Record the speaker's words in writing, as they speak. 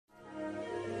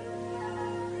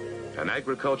An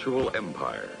agricultural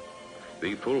empire,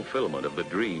 the fulfillment of the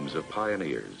dreams of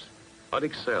pioneers,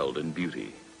 unexcelled in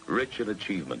beauty, rich in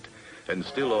achievement, and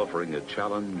still offering a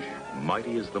challenge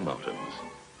mighty as the mountains.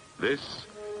 This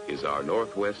is our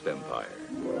Northwest Empire.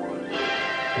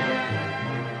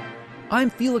 I'm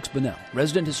Felix Bunnell,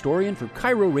 resident historian for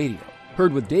Cairo Radio,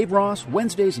 heard with Dave Ross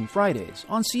Wednesdays and Fridays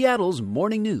on Seattle's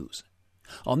Morning News.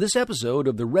 On this episode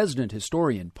of the Resident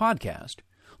Historian podcast,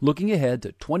 looking ahead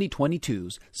to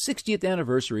 2022's 60th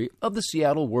anniversary of the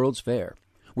Seattle World's Fair,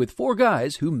 with four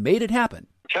guys who made it happen.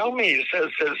 Tell me, is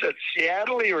it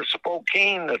Seattle or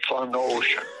Spokane that's on the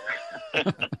ocean?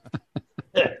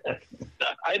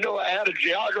 I know I had a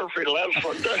geography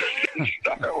lesson to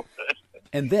start with.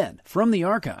 And then, from the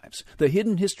archives, the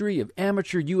hidden history of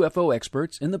amateur UFO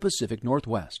experts in the Pacific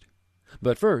Northwest.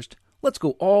 But first, let's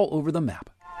go all over the map.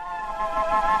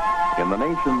 In the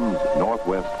nation's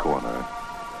northwest corner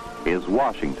is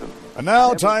Washington. And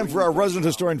now, time for our resident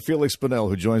historian, Felix Bunnell,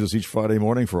 who joins us each Friday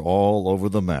morning for All Over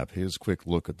the Map. His quick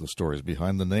look at the stories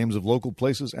behind the names of local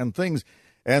places and things.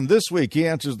 And this week, he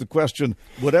answers the question,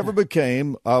 whatever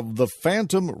became of the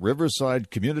phantom riverside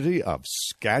community of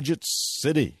Skagit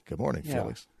City? Good morning,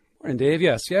 Felix. Morning, Dave.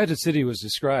 Yeah, Skagit City was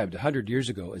described 100 years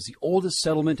ago as the oldest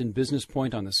settlement and business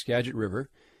point on the Skagit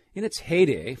River. In its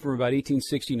heyday, from about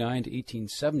 1869 to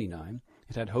 1879,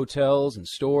 it had hotels and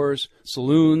stores,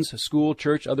 saloons, a school,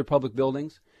 church, other public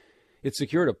buildings. It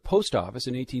secured a post office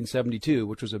in 1872,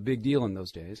 which was a big deal in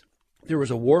those days. There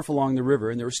was a wharf along the river,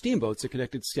 and there were steamboats that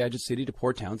connected Skagit City to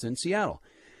port towns and Seattle.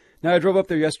 Now, I drove up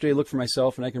there yesterday, looked for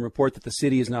myself, and I can report that the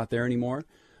city is not there anymore.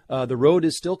 The road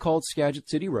is still called Skagit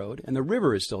City Road, and the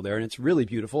river is still there, and it's really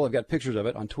beautiful. I've got pictures of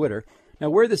it on Twitter. Now,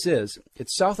 where this is,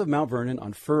 it's south of Mount Vernon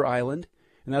on Fur Island,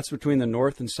 and that's between the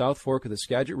north and south fork of the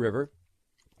Skagit River.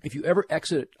 If you ever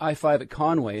exit I-5 at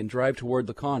Conway and drive toward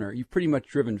La Conner, you've pretty much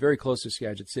driven very close to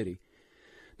Skagit City.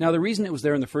 Now, the reason it was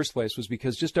there in the first place was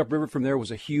because just upriver from there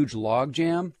was a huge log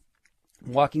jam,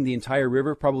 walking the entire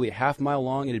river, probably a half mile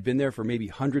long. It had been there for maybe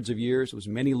hundreds of years. It was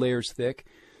many layers thick,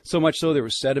 so much so there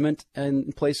was sediment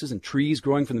in places and trees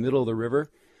growing from the middle of the river.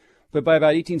 But by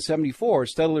about 1874,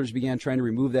 settlers began trying to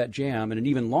remove that jam and an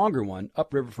even longer one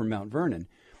upriver from Mount Vernon.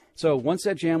 So once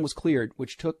that jam was cleared,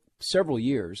 which took several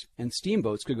years, and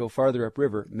steamboats could go farther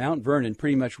upriver, Mount Vernon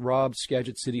pretty much robbed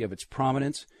Skagit City of its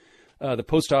prominence. The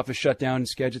post office shut down in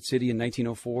Skagit City in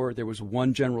 1904. There was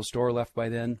one general store left by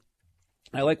then.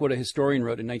 I like what a historian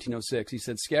wrote in 1906. He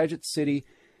said, Skagit City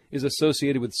is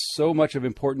associated with so much of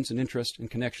importance and interest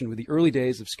and connection with the early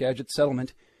days of Skagit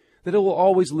settlement that it will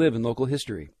always live in local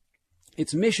history.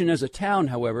 Its mission as a town,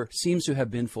 however, seems to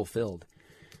have been fulfilled.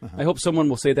 I hope someone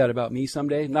will say that about me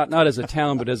someday, not as a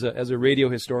town, but as a radio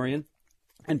historian.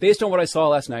 And based on what I saw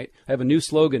last night, I have a new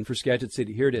slogan for Skagit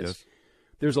City. Here it is. Yes.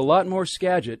 There's a lot more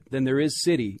Skagit than there is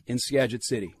city in Skagit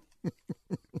City.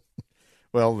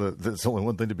 Well, there's only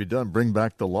one thing to be done. Bring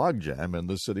back the log jam and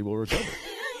the city will recover.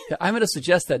 I'm going to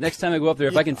suggest that next time I go up there,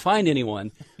 if I can find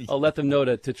anyone, I'll let them know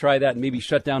to try that and maybe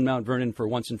shut down Mount Vernon for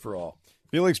once and for all.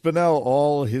 Felix Bunnell,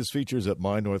 all his features at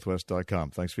mynorthwest.com.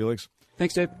 Thanks, Felix.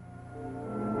 Thanks, Dave.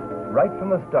 Right from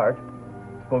the start,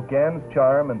 Spokane's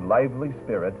charm and lively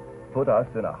spirit put us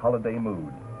in a holiday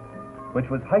mood, which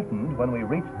was heightened when we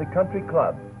reached the country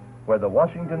club, where the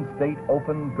Washington State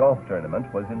Open golf tournament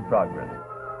was in progress.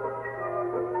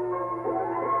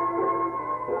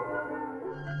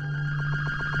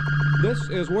 This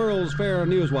is World's Fair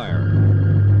Newswire,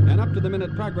 an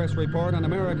up-to-the-minute progress report on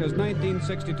America's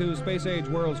 1962 Space Age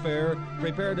World's Fair,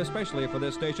 prepared especially for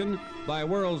this station by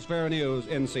World's Fair News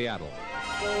in Seattle.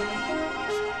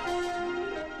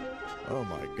 Oh,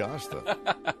 my gosh,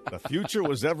 the future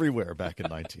was everywhere back in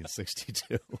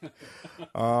 1962.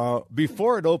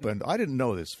 Before it opened, I didn't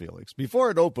know this, Felix. Before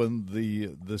it opened,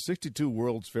 the 62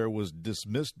 World's Fair was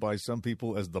dismissed by some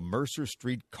people as the Mercer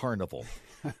Street Carnival.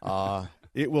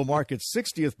 It will mark its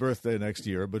 60th birthday next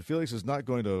year, but Felix is not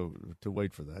going to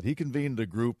wait for that. He convened a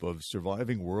group of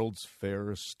surviving World's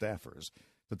Fair staffers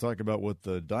to talk about what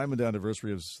the diamond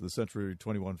anniversary of the Century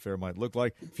 21 Fair might look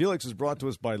like. Felix is brought to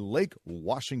us by Lake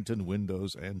Washington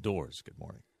Windows and Doors. Good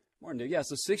morning. Morning, Dave. Yeah,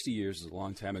 so 60 years is a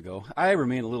long time ago. I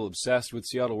remain a little obsessed with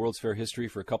Seattle World's Fair history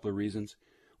for a couple of reasons.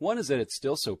 One is that it's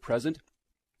still so present.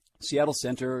 Seattle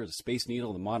Center, the Space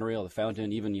Needle, the monorail, the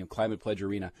fountain, even Climate Pledge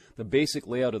Arena, the basic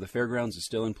layout of the fairgrounds is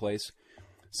still in place.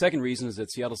 Second reason is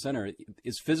that Seattle Center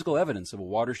is physical evidence of a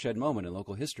watershed moment in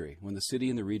local history when the city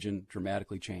and the region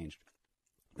dramatically changed.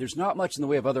 There's not much in the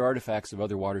way of other artifacts of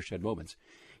other watershed moments.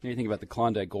 You think about the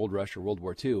Klondike Gold Rush or World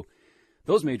War II.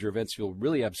 Those major events feel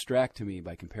really abstract to me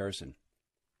by comparison.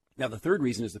 Now, the third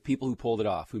reason is the people who pulled it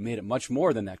off, who made it much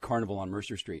more than that carnival on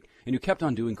Mercer Street, and who kept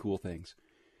on doing cool things.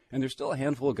 And there's still a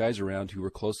handful of guys around who were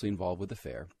closely involved with the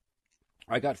fair.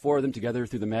 I got 4 of them together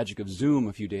through the magic of Zoom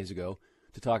a few days ago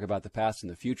to talk about the past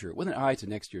and the future, with an eye to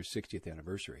next year's 60th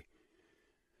anniversary.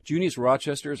 Junius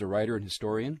Rochester is a writer and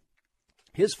historian.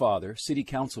 His father, City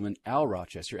Councilman Al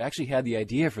Rochester, actually had the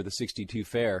idea for the 62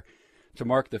 fair to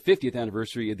mark the 50th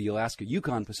anniversary of the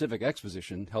Alaska-Yukon Pacific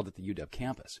Exposition held at the UW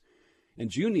campus. And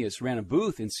Junius ran a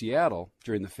booth in Seattle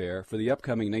during the fair for the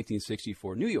upcoming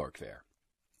 1964 New York Fair.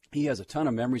 He has a ton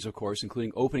of memories, of course,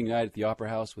 including opening night at the Opera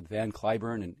House with Van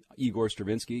Cliburn and Igor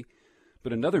Stravinsky.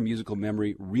 But another musical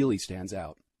memory really stands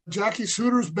out. Jackie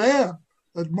Souter's band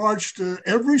that marched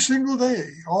every single day,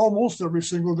 almost every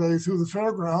single day, through the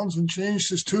fairgrounds and changed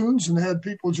his tunes and had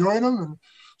people join him and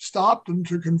stopped and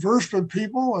to converse with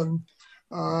people. And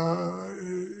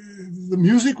the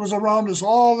music was around us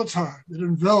all the time. It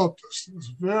enveloped us. It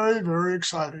was very, very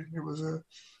exciting. It was a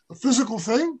physical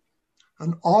thing,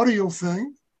 an audio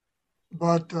thing,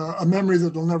 but a memory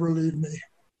that will never leave me.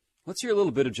 Let's hear a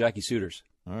little bit of Jackie Souters.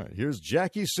 All right, here's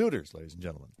Jackie Souters, ladies and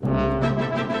gentlemen.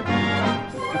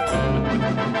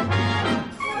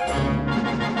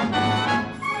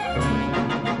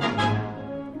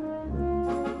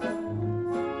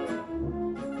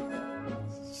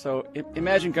 So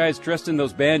imagine guys dressed in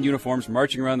those band uniforms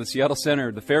marching around the Seattle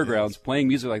Center, the fairgrounds, playing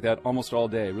music like that almost all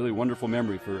day. Really wonderful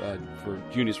memory for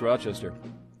Junius Rochester.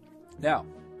 Now,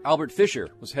 Albert Fisher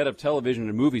was head of television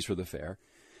and movies for the fair.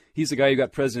 He's the guy who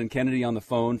got President Kennedy on the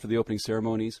phone for the opening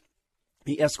ceremonies.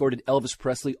 He escorted Elvis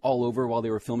Presley all over while they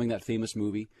were filming that famous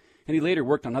movie. And he later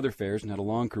worked on other fairs and had a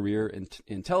long career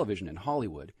in television in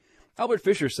Hollywood. Albert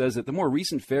Fisher says that the more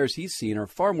recent fairs he's seen are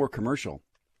far more commercial.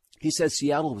 He says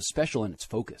Seattle was special in its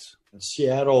focus.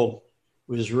 Seattle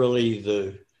was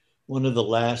really one of the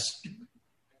last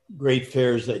great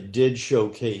fairs that did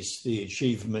showcase the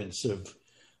achievements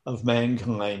of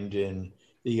mankind in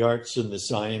the arts and the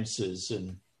sciences.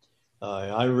 And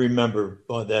I remember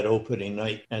that opening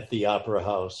night at the Opera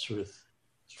House with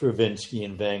Stravinsky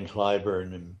and Van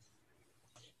Cliburn, and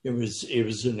it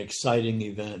was an exciting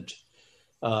event.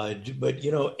 But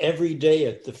every day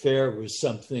at the fair was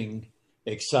something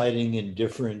exciting and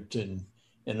different and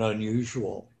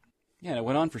unusual. Yeah, and it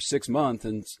went on for 6 months,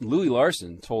 and Louis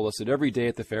Larson told us that every day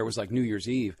at the fair was like New Year's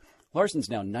Eve. Larson's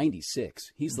now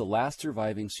 96. He's the last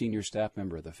surviving senior staff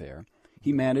member of the fair.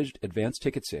 He managed advanced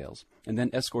ticket sales and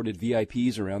then escorted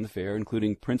VIPs around the fair,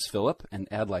 including Prince Philip and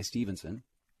Adlai Stevenson.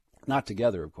 Not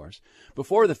together, of course.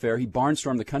 Before the fair, he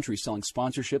barnstormed the country selling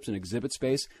sponsorships and exhibit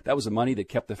space. That was the money that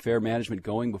kept the fair management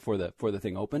going before the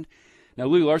thing opened. Now,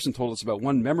 Louis Larson told us about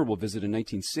one memorable visit in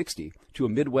 1960 to a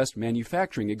Midwest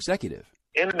manufacturing executive.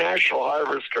 International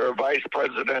Harvester, vice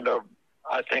president of,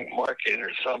 I think, marketing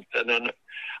or something. And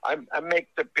I make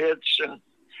the pitch, and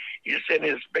he's in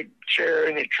his big chair,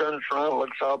 and he turns around,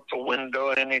 looks out the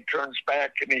window, and he turns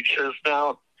back, and he says,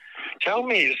 "Now, tell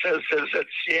me," he says, "is it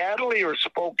Seattle or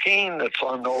Spokane that's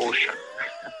on the ocean?"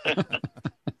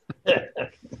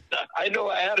 I know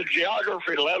I had a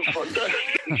geography lesson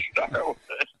to start with.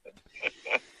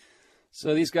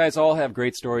 So these guys all have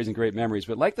great stories and great memories,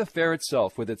 but like the fair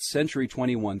itself with its Century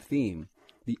 21 theme,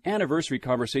 the anniversary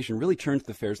conversation really turns to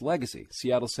the fair's legacy,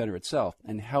 Seattle Center itself,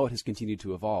 and how it has continued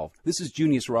to evolve. This is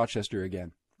Junius Rochester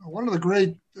again. One of the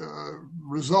great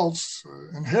results,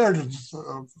 inheritance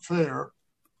of the fair,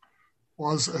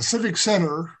 was a civic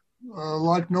center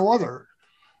like no other.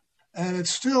 And it's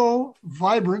still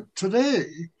vibrant today.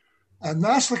 And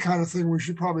that's the kind of thing we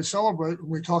should probably celebrate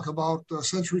when we talk about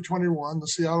Century 21, the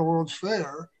Seattle World's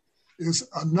Fair, is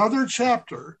another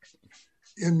chapter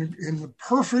in the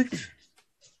perfect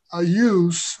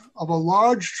use of a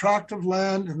large tract of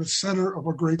land in the center of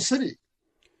a great city.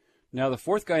 Now, the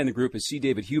fourth guy in the group is C.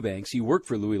 David Hubanks. He worked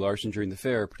for Louis Larson during the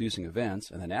fair, producing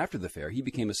events, and then after the fair, he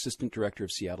became assistant director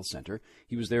of Seattle Center.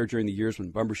 He was there during the years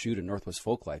when Bumbershoot and Northwest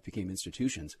Folklife became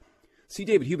institutions. C.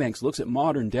 David Hubanks looks at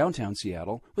modern downtown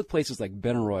Seattle with places like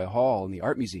Benaroya Hall and the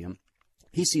Art Museum.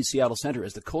 He sees Seattle Center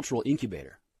as the cultural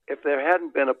incubator. If there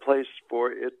hadn't been a place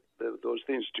for those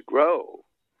things to grow,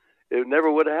 it never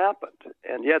would have happened.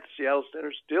 And yet Seattle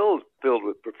Center is still filled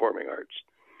with performing arts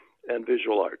and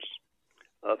visual arts.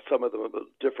 Some of them are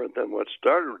different than what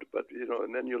started, but,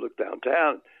 and then you look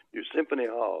downtown, new symphony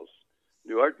halls,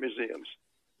 new art museums.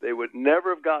 They would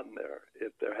never have gotten there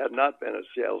if there had not been a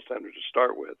Seattle Center to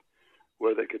start with,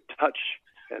 where they could touch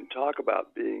and talk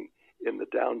about being in the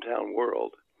downtown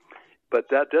world. But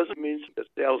that doesn't mean that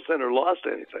Seattle Center lost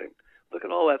anything. Look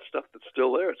at all that stuff that's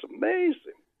still there. It's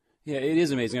amazing. Yeah, it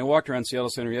is amazing. I walked around Seattle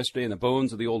Center yesterday, and the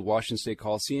bones of the old Washington State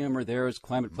Coliseum are there. It's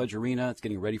Climate Pledge Arena. It's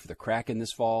getting ready for the Kraken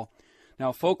this fall.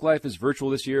 Now, Folk Life is virtual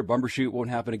this year. Bumbershoot won't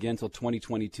happen again until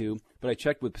 2022. But I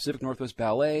checked with Pacific Northwest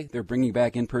Ballet. They're bringing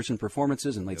back in-person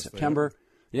performances in late September.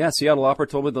 Yeah, Seattle Opera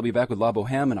told me they'll be back with La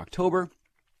Boheme in October.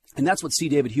 And that's what C.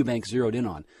 David Eubanks zeroed in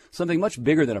on. Something much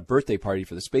bigger than a birthday party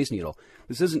for the Space Needle.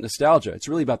 This isn't nostalgia. It's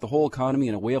really about the whole economy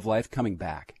and a way of life coming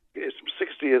back. It's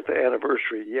 60th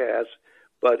anniversary, yes,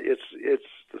 but it's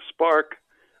the spark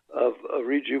of a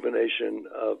rejuvenation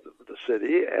of the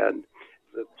city and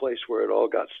the place where it all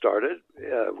got started,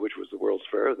 which was the World's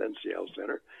Fair, then Seattle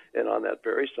Center. And on that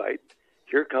very site,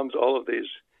 here comes all of these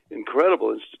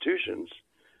incredible institutions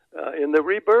in the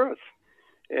rebirth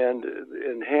and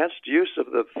enhanced use of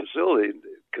the facility,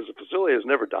 because the facility has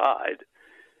never died.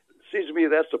 It seems to me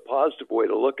that's a positive way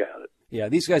to look at it. Yeah,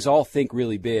 these guys all think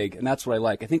really big, and that's what I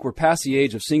like. I think we're past the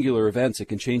age of singular events that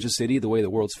can change a city the way the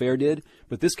World's Fair did,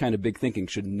 but this kind of big thinking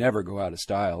should never go out of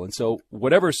style. And so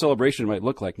whatever celebration might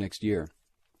look like next year,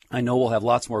 I know we'll have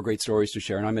lots more great stories to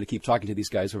share, and I'm going to keep talking to these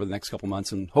guys over the next couple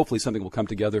months, and hopefully something will come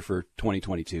together for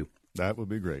 2022. That would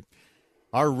be great.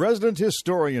 Our resident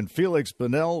historian, Felix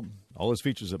Bunnell, all his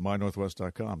features at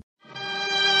mynorthwest.com.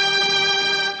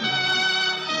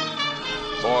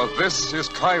 For this is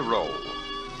Cairo,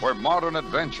 where modern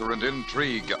adventure and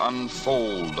intrigue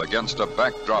unfold against a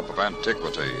backdrop of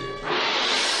antiquity.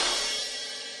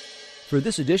 For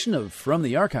this edition of From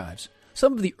the Archives,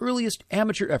 some of the earliest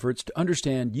amateur efforts to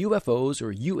understand UFOs,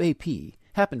 or UAP,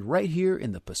 happened right here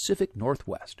in the Pacific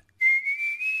Northwest.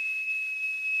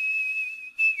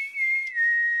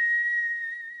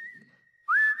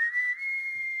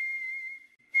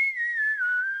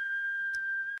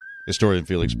 Historian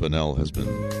Felix Bunnell has been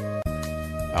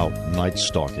out night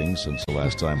stalking since the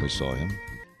last time we saw him.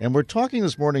 And we're talking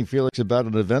this morning, Felix, about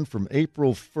an event from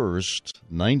April 1st,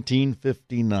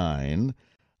 1959.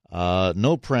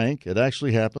 No prank. It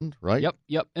actually happened, right?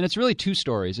 Yep. And it's really two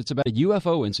stories. It's about a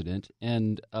UFO incident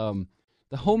and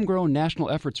the homegrown national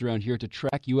efforts around here to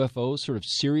track UFOs sort of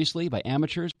seriously by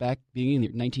amateurs back beginning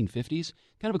in the 1950s.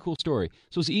 Kind of a cool story.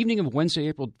 So it was the evening of Wednesday,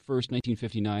 April 1st,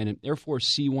 1959, an Air Force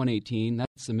C-118,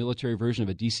 that's the military version of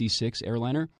a DC-6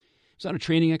 airliner. It was on a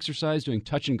training exercise doing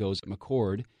touch-and-goes at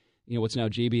McChord, what's now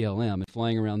JBLM, and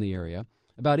flying around the area.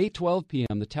 About 8:12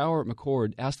 p.m., the tower at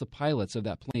McChord asked the pilots of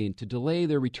that plane to delay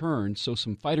their return so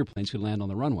some fighter planes could land on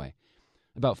the runway.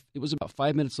 It was about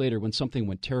 5 minutes later when something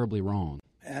went terribly wrong.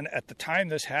 And at the time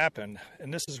this happened,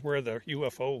 and this is where the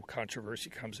UFO controversy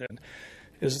comes in,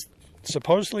 is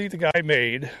supposedly the guy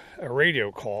made a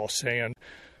radio call saying,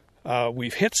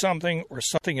 we've hit something or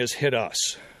something has hit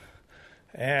us,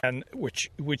 and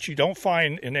which you don't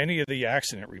find in any of the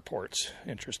accident reports,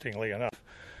 interestingly enough.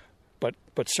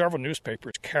 But several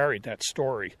newspapers carried that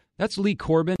story. That's Lee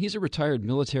Corbin. He's a retired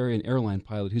military and airline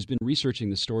pilot who's been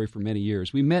researching the story for many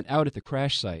years. We met out at the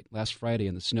crash site last Friday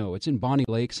in the snow. It's in Bonnie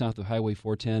Lake, south of Highway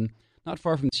 410, not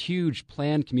far from this huge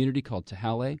planned community called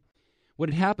Tahale. What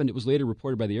had happened, it was later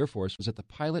reported by the Air Force, was that the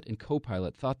pilot and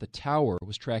co-pilot thought the tower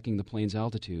was tracking the plane's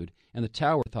altitude, and the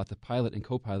tower thought the pilot and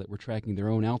co-pilot were tracking their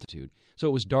own altitude. So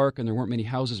it was dark and there weren't many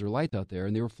houses or lights out there,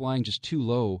 and they were flying just too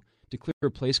low to clear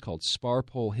a place called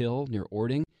Sparpole Hill near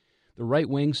Ording. The right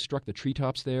wing struck the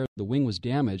treetops there. The wing was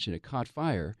damaged and it caught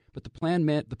fire, but the plane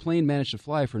managed to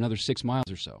fly for another 6 miles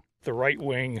or so. The right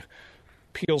wing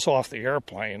peels off the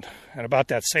airplane, and about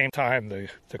that same time, the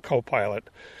co-pilot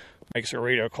makes a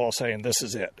radio call saying, this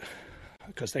is it,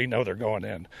 because they know they're going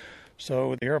in.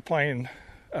 So the airplane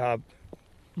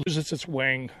loses its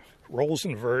wing, rolls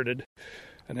inverted,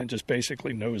 and then just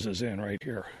basically noses in right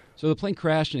here. So the plane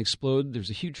crashed and exploded. There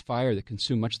was a huge fire that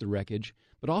consumed much of the wreckage.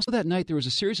 But also that night, there was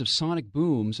a series of sonic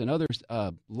booms and other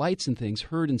lights and things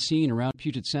heard and seen around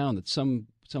Puget Sound that some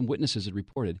witnesses had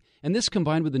reported. And this,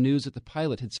 combined with the news that the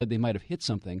pilot had said they might have hit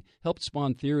something, helped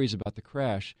spawn theories about the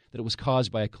crash, that it was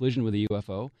caused by a collision with a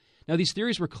UFO. Now, these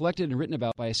theories were collected and written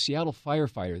about by a Seattle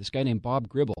firefighter, this guy named Bob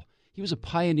Gribble. He was a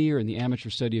pioneer in the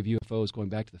amateur study of UFOs going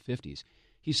back to the 50s.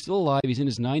 He's still alive. He's in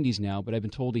his 90s now, but I've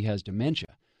been told he has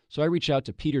dementia. So I reached out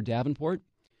to Peter Davenport.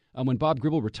 When Bob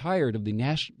Gribble retired from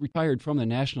the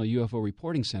National UFO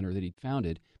Reporting Center that he'd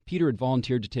founded, Peter had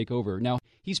volunteered to take over. Now,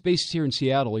 he's based here in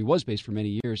Seattle. He was based for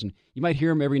many years, and you might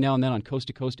hear him every now and then on Coast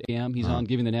to Coast AM. He's on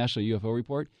giving the National UFO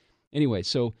Report. Anyway,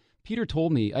 so Peter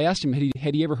told me, I asked him,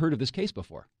 had he ever heard of this case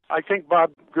before? I think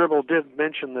Bob Gribble did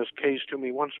mention this case to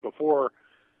me once before.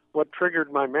 What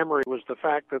triggered my memory was the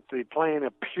fact that the plane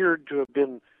appeared to have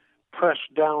been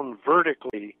pressed down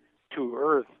vertically to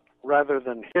Earth rather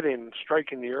than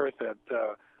striking the Earth at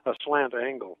a slant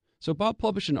angle. So Bob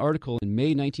published an article in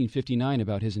May 1959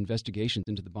 about his investigations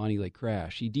into the Bonnie Lake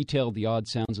crash. He detailed the odd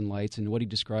sounds and lights and what he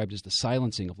described as the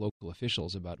silencing of local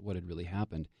officials about what had really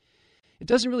happened. It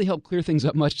doesn't really help clear things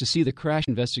up much to see the crash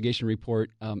investigation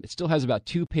report. It still has about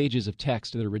 2 pages of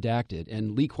text that are redacted,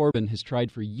 and Lee Corbin has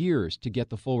tried for years to get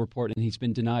the full report, and he's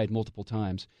been denied multiple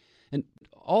times. And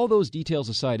all those details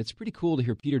aside, it's pretty cool to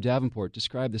hear Peter Davenport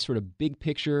describe this sort of big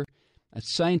picture, a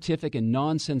scientific and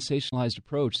non-sensationalized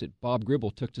approach that Bob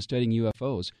Gribble took to studying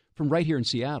UFOs from right here in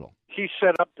Seattle. He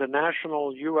set up the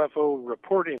National UFO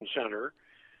Reporting Center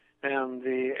and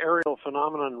the Aerial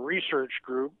Phenomenon Research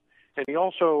Group, and he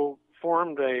also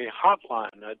formed a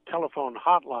hotline, a telephone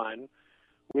hotline,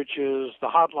 which is the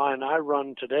hotline I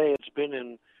run today. It's been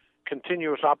in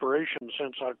continuous operation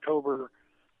since October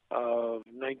of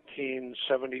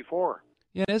 1974.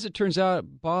 Yeah, and as it turns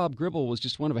out, Bob Gribble was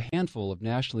just one of a handful of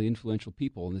nationally influential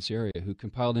people in this area who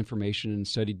compiled information and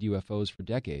studied UFOs for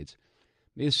decades.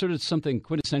 There's sort of something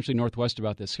quintessentially Northwest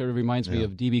about this. Sort of reminds me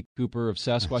of D.B. Cooper, of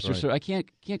Sasquatch. Right. So I can't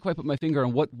quite put my finger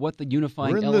on what the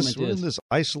unifying element is. We're in this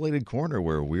isolated corner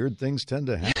where weird things tend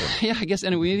to happen. Yeah, I guess,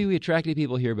 and maybe we attracted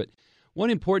people here, but one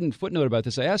important footnote about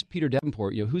this, I asked Peter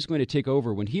Davenport, who's going to take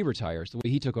over when he retires, the way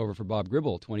he took over for Bob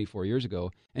Gribble 24 years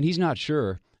ago, and he's not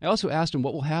sure. I also asked him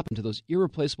what will happen to those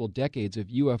irreplaceable decades of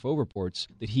UFO reports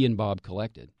that he and Bob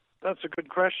collected. That's a good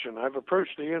question. I've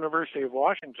approached the University of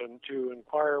Washington to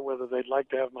inquire whether they'd like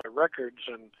to have my records,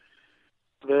 and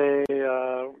they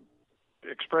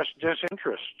expressed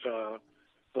disinterest.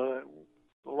 The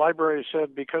library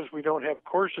said because we don't have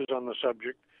courses on the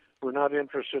subject, we're not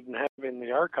interested in having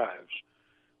the archives,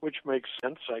 which makes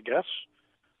sense, I guess.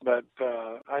 But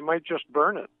I might just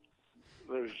burn it.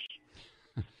 There's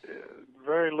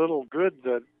very little good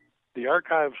that the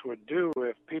archives would do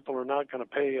if people are not going to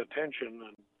pay attention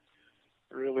and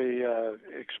really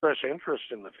express interest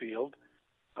in the field.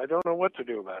 I don't know what to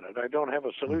do about it. I don't have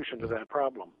a solution to that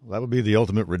problem. Well, that would be the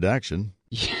ultimate redaction.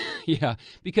 Yeah,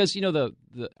 because, the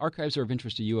archives are of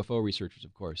interest to UFO researchers,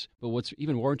 of course. But what's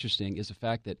even more interesting is the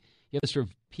fact that you have to sort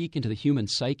of peek into the human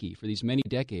psyche for these many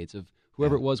decades of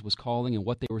whoever it was calling and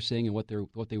what they were saying and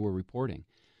what they were reporting.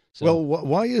 So, well,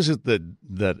 why is it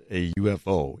that a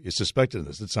UFO is suspected of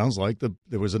this? It sounds like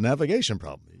there was a navigation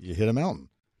problem. You hit a mountain.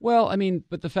 Well,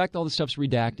 but the fact all this stuff's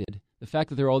redacted, the fact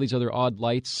that there are all these other odd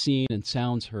lights seen and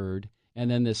sounds heard, and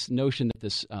then this notion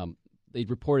that they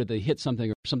reported they hit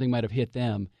something or something might have hit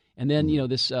them, and then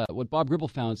what Bob Gribble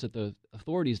found is that the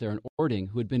authorities there in Ording,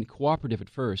 who had been cooperative at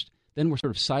first, then were sort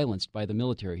of silenced by the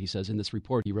military. He says in this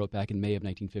report he wrote back in May of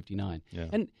 1959. Yeah.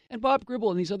 And Bob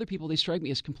Gribble and these other people, they strike me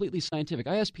as completely scientific.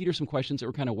 I asked Peter some questions that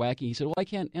were kind of wacky. He said, "Well, I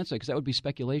can't answer that because that would be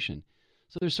speculation."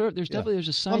 So there's definitely a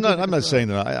scientific. I'm not saying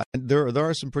that. There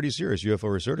are some pretty serious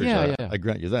UFO researchers. Yeah. I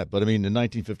grant you that. But in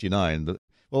 1959,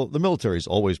 the military is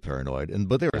always paranoid,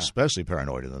 but they were especially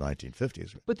paranoid in the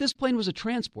 1950s. But this plane was a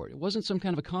transport. It wasn't some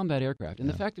kind of a combat aircraft. And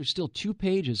the fact there's still 2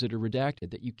 pages that are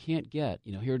redacted that you can't get,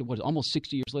 here almost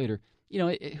 60 years later.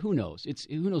 Who knows?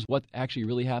 Who knows what actually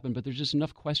really happened, but there's just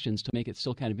enough questions to make it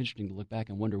still kind of interesting to look back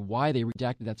and wonder why they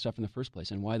redacted that stuff in the first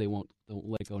place and why they won't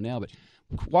let it go now. But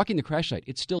walking the crash site,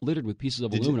 it's still littered with pieces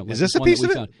of aluminum. Is this a piece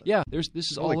of it? Yeah, this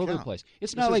is all over the place.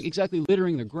 It's not like exactly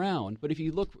littering the ground, but if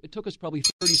you look, it took us probably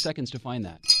 30 seconds to find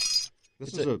that.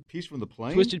 This is a piece from the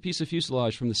plane? Twisted piece of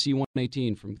fuselage from the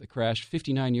C-118 from the crash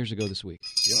 59 years ago this week.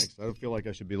 Yikes, I don't feel like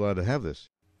I should be allowed to have this.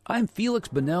 I'm Felix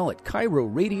Bonnell at Cairo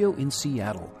Radio in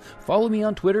Seattle. Follow me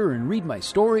on Twitter and read my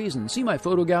stories and see my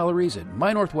photo galleries at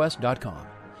mynorthwest.com.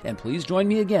 And please join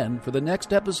me again for the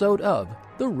next episode of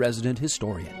The Resident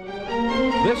Historian.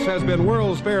 This has been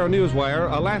World's Fair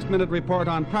Newswire, a last-minute report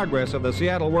on progress of the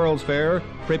Seattle World's Fair,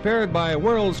 prepared by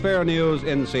World's Fair News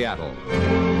in Seattle.